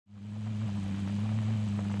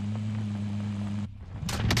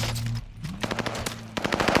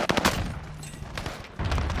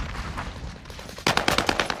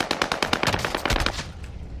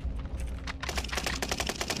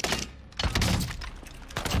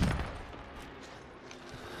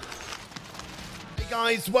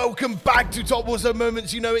Guys, welcome back to Top Warzone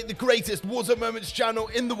Moments. You know it, the greatest Warzone Moments channel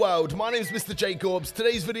in the world. My name is Mr. Jacobs.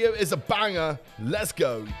 Today's video is a banger. Let's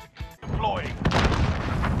go. Deploying.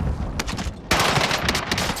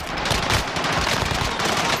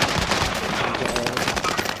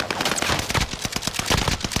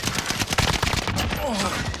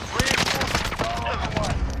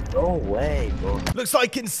 No way, bro. Looks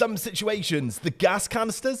like in some situations, the gas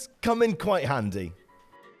canisters come in quite handy.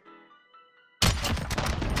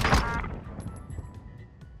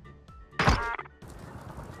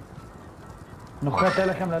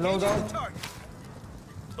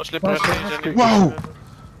 Whoa!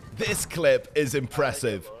 This clip is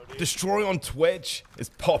impressive. Destroy on Twitch is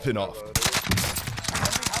popping off. You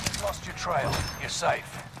haven't lost your trail. You're safe.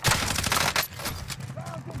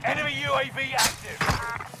 Enemy UAV active.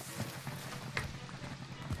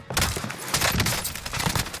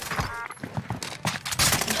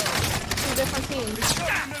 Different teams.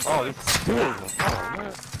 Oh, it's good.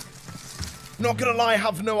 Not gonna lie, I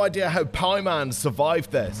have no idea how Pieman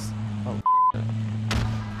survived this.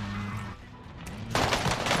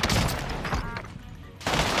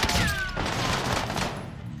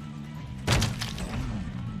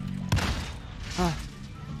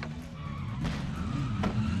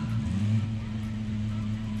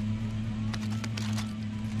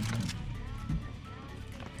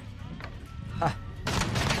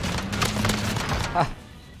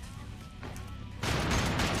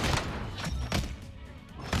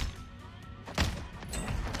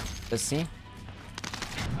 Let's see.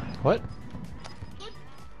 What?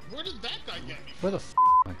 Where did that guy get me? Where the f?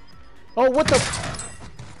 Oh, what the?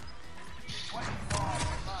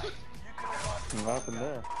 What happened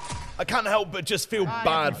there? I can't help but just feel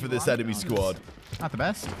bad for this enemy squad. Not the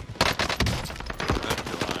best.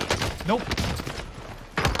 Nope.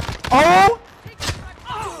 Oh!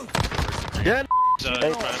 Yeah.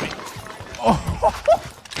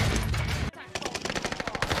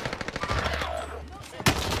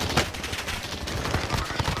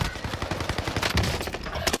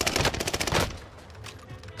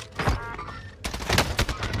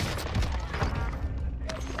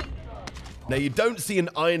 Now, you don't see an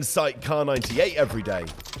iron sight Car 98 every day.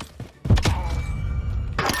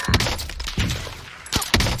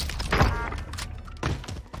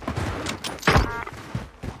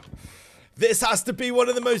 This has to be one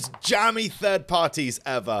of the most jammy third parties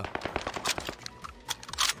ever.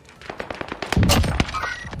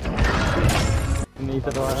 Need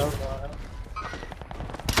the royale.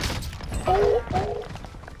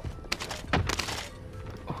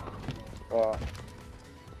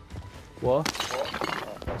 What?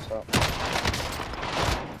 What's up?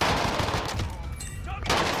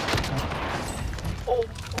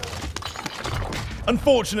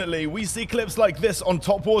 Unfortunately, we see clips like this on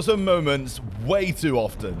Top Warzone Moments way too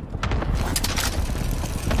often.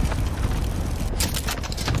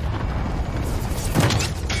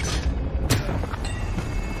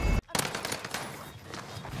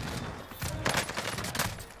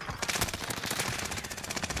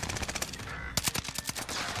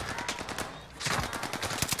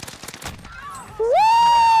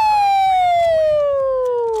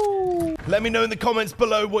 Let me know in the comments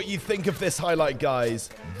below what you think of this highlight, guys.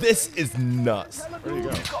 This is nuts. Where'd he go?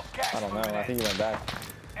 I don't know. I think he went back.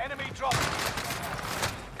 Enemy drop.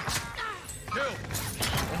 Kill.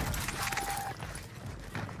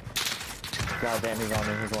 God damn, he's on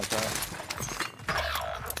me. He's one shot.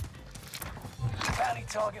 Bounty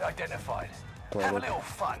target identified. Where Have a is it? little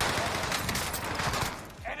fun.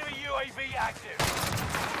 Enemy UAV active.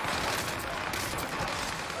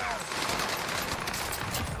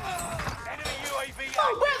 Enemy UAV active.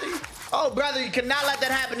 Oh, brother! Oh, brother, you cannot let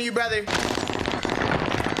that happen to you, brother.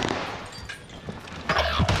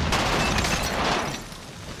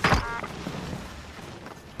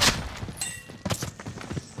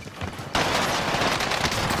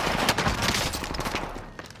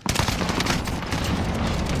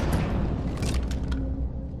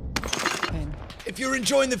 If you're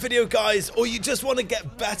enjoying the video, guys, or you just want to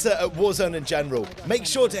get better at Warzone in general, make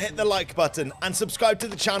sure to hit the like button and subscribe to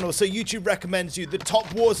the channel so YouTube recommends you the top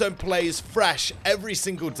Warzone plays fresh every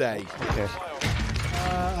single day. Okay.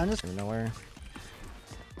 I'm just nowhere.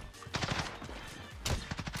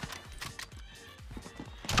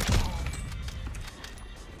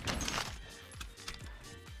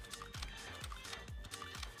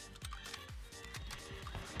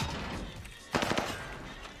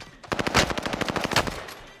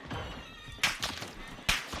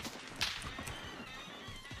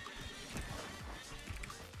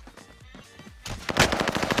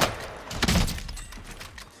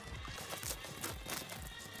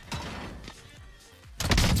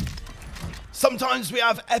 Sometimes we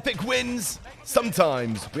have epic wins.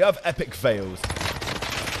 Sometimes we have epic fails.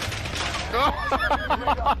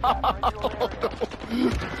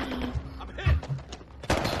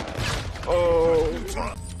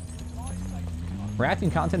 Reacting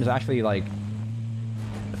content is actually like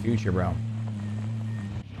the future, bro.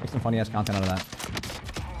 Make some funny ass content out of that.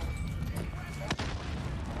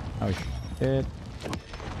 Oh shit.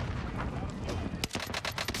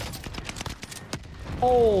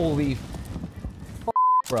 Holy f,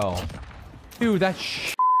 bro. Dude, that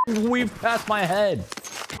shit weaved past my head.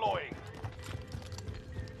 Deploying.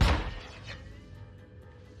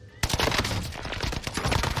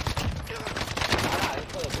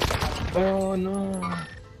 Oh no.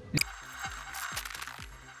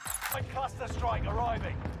 My cluster strike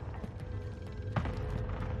arriving.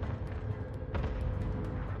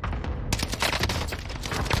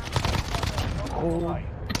 Oh.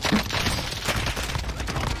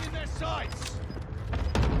 In their sights.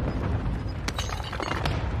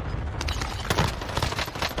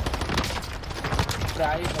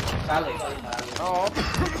 Gas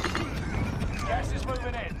is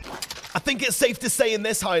moving in. I think it's safe to say in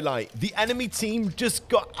this highlight, the enemy team just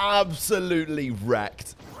got absolutely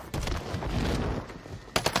wrecked.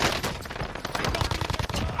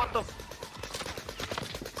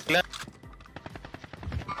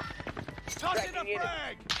 Tossing a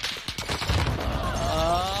frag.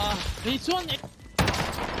 This one.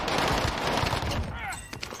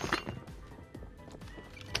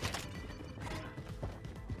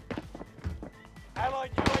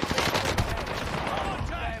 Allied UAV.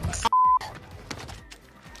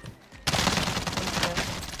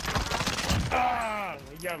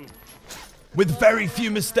 With very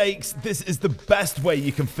few mistakes, this is the best way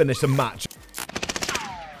you can finish a match.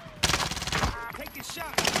 Take a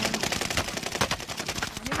shot.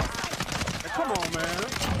 Come on, man.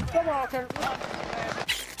 Come on, can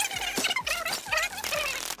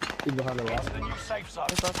He's behind the rock. The new safe zone.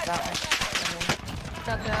 Got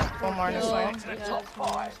that. One more this way. To the top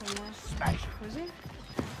 5. Smash. Who's he?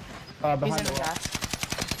 Behind He's in the the rock. gas.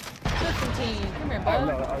 Listen, team. Come here, Oh, bud.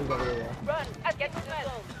 no, he's over there.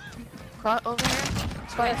 Cut over here.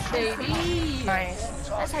 Yes, baby. Nice.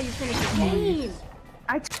 That's how you finish the game.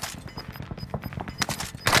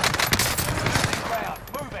 Ground.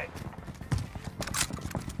 Move it.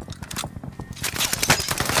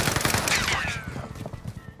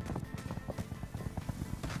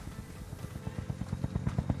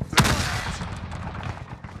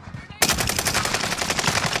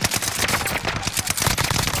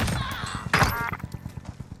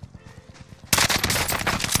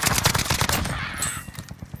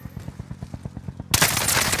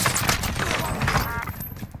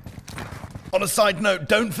 On a side note,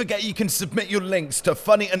 don't forget you can submit your links to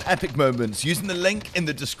funny and epic moments using the link in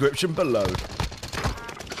the description below.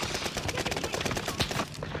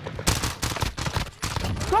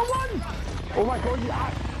 Someone! Oh my god,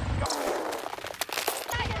 yeah.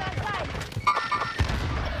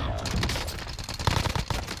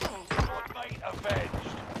 Squad mate avenged.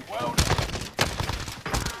 Well done.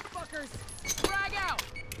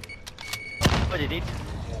 What did it?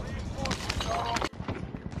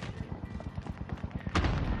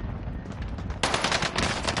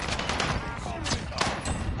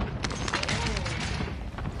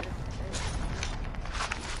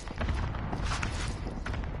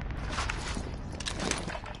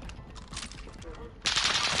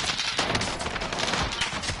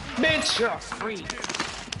 Bitch, you're free.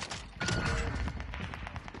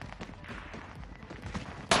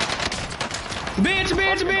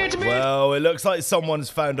 Bitch. Well, it looks like someone's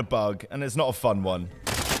found a bug, and it's not a fun one.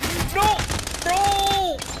 No,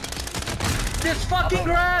 bro. This fucking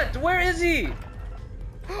rat. Where is he?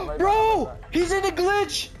 Bro, he's in a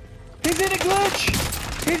glitch. He's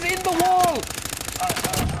in the wall.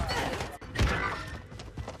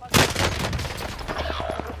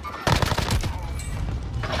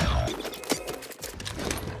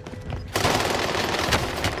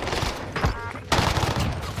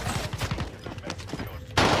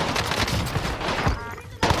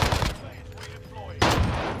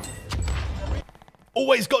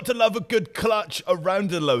 Always got to love a good clutch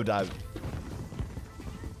around a loadout.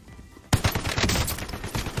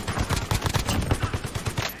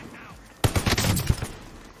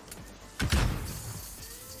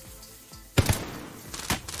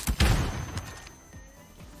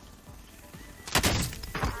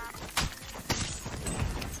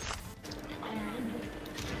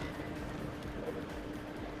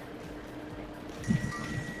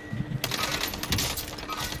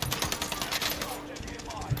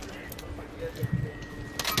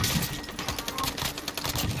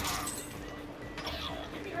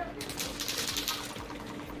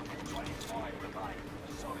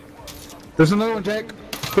 There's another one, Jack.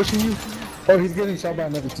 Pushing you. Oh, he's getting shot by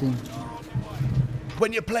another team.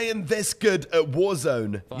 When you're playing this good at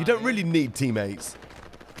Warzone, you don't really need teammates.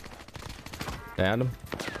 Down him.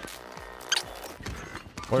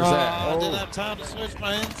 Where's that? I didn't have time to switch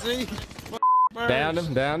my NC. Down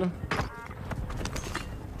him, down him.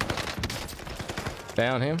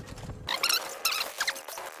 Down him.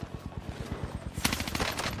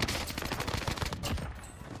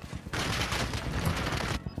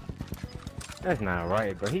 That's not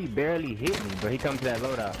right, bro. He barely hit me, but he come to that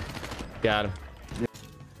loadout. Got him.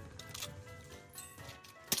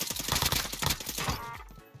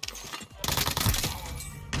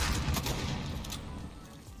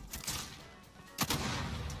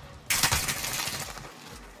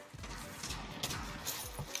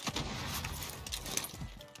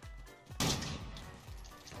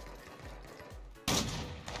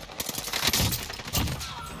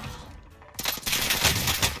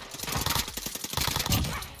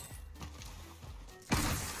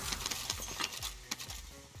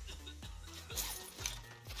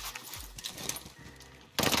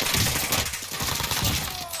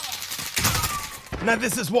 Now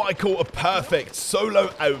this is what I call a perfect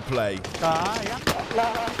solo outplay.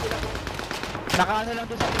 Nakaano lang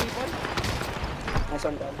to sa triple.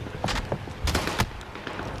 Nasaan ka?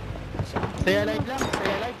 Stay alive lang, stay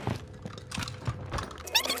alive.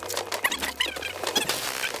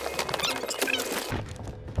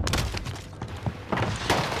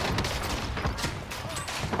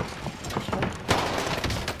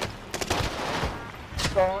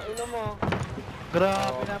 Ino mo.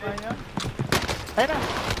 Grabe naman yan. Ayun na.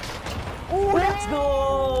 Oh, let's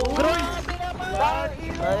go! Grabe naman.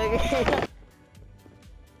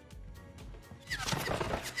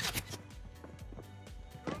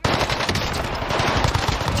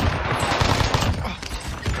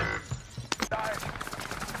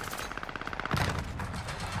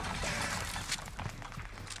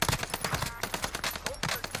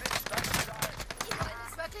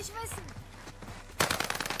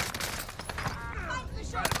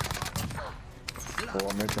 Boah,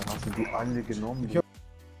 Alter, hast du die alle genommen?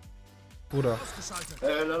 Bruder.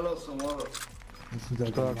 Helal olsun oğlum.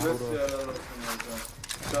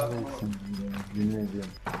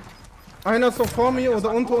 Einer ist doch vor mir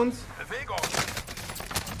oder unter uns.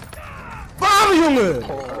 Wahre Junge!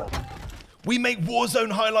 We make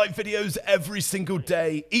Warzone highlight videos every single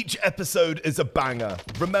day. Each episode is a banger.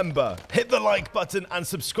 Remember, hit the like button and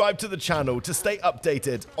subscribe to the channel to stay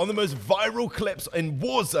updated on the most viral clips in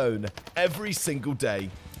Warzone every single day.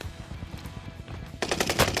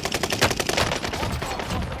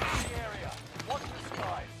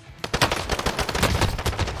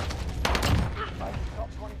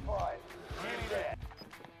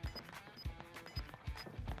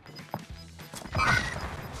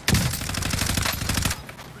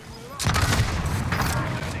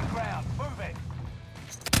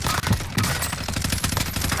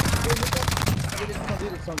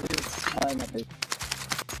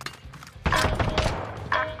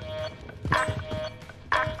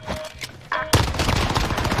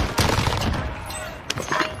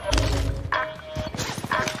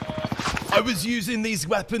 I was using these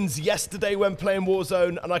weapons yesterday when playing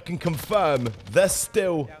Warzone, and I can confirm they're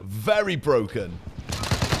still very broken.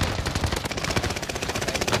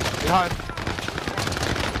 Behind.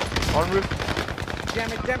 On roof.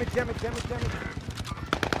 Damn it, damn it, damn it, damn it, damn it.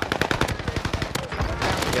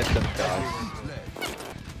 Get them, guys.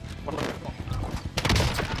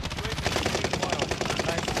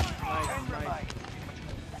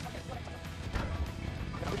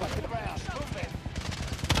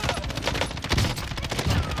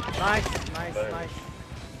 Nice, nice, nice.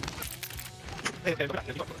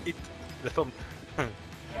 The thumb.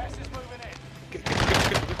 Gas is moving in.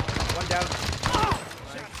 One down.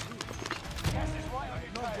 Gas is right on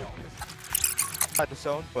your tail. At the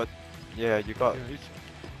zone, but yeah, you got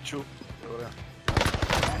two.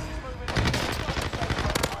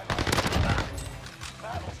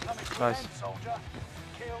 Nice. Soldier,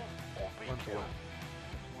 kill or be killed.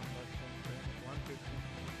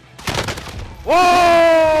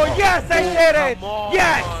 Oh, yes, I did it!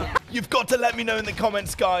 Yes! You've got to let me know in the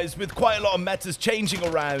comments, guys, with quite a lot of metas changing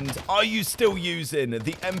around, are you still using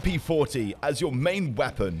the MP40 as your main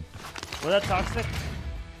weapon? Was that toxic?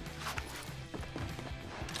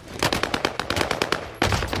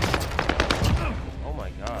 Oh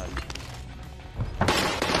my god.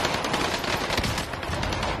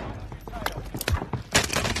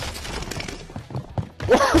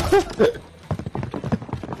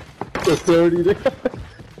 The 30 there.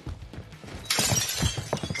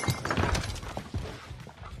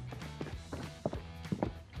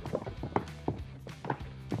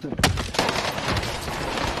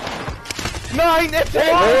 Nein,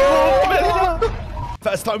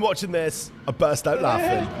 First time watching this, I burst out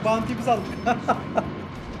laughing. Bounty besal.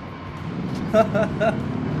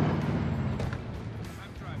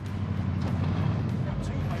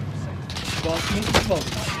 Bounty besal.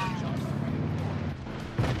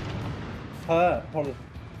 Ha, pardon.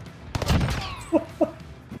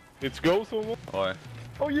 Let's go, Somo. Ouais.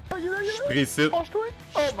 Oh yeah, Pris ici. Oh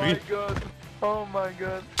my god. Oh my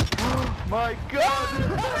god. Oh my god.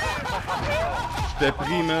 J'étais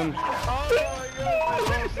pris, man. Oh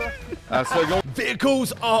my god. À la seconde.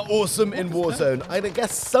 Vehicles are awesome in Warzone, and I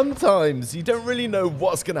guess sometimes you don't really know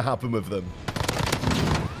what's going to happen with them.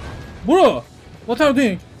 Bro, what are you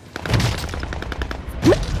doing?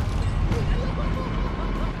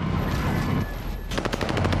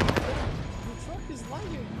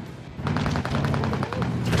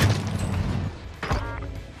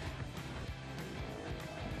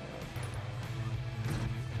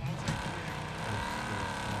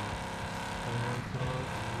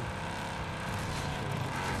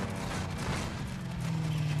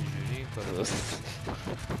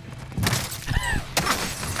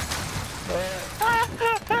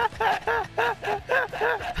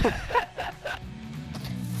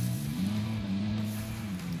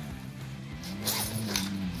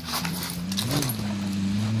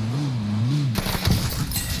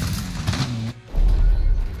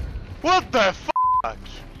 What the fuck?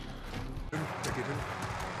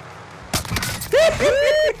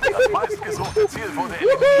 Das meistgesuchte Ziel wurde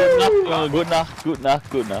eliminiert. Gut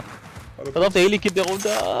Nacht. Pass auf, der Heli kippt hier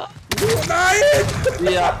runter. Nein!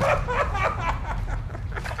 Ja.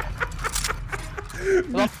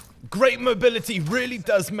 Great mobility really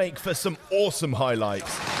does make for some awesome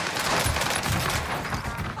highlights.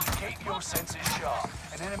 Keep your senses sharp.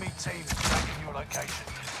 An enemy team is tracking your location.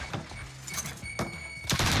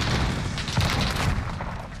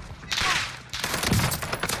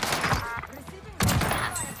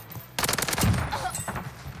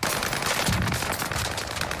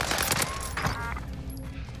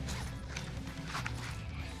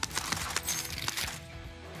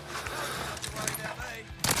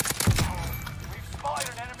 We've spotted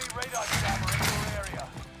an enemy radar jammer in your area.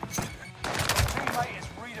 Your teammate is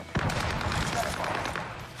redeployed. Stand by.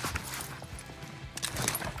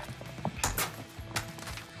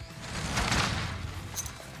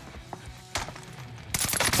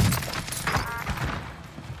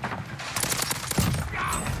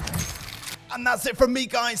 And that's it from me,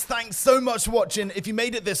 guys. Thanks so much for watching. If you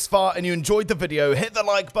made it this far and you enjoyed the video, hit the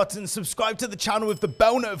like button, subscribe to the channel with the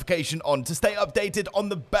bell notification on to stay updated on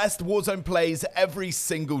the best Warzone plays every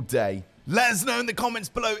single day. Let us know in the comments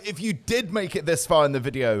below if you did make it this far in the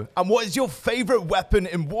video, and what is your favorite weapon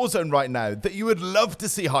in Warzone right now that you would love to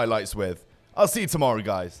see highlights with. I'll see you tomorrow,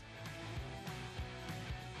 guys.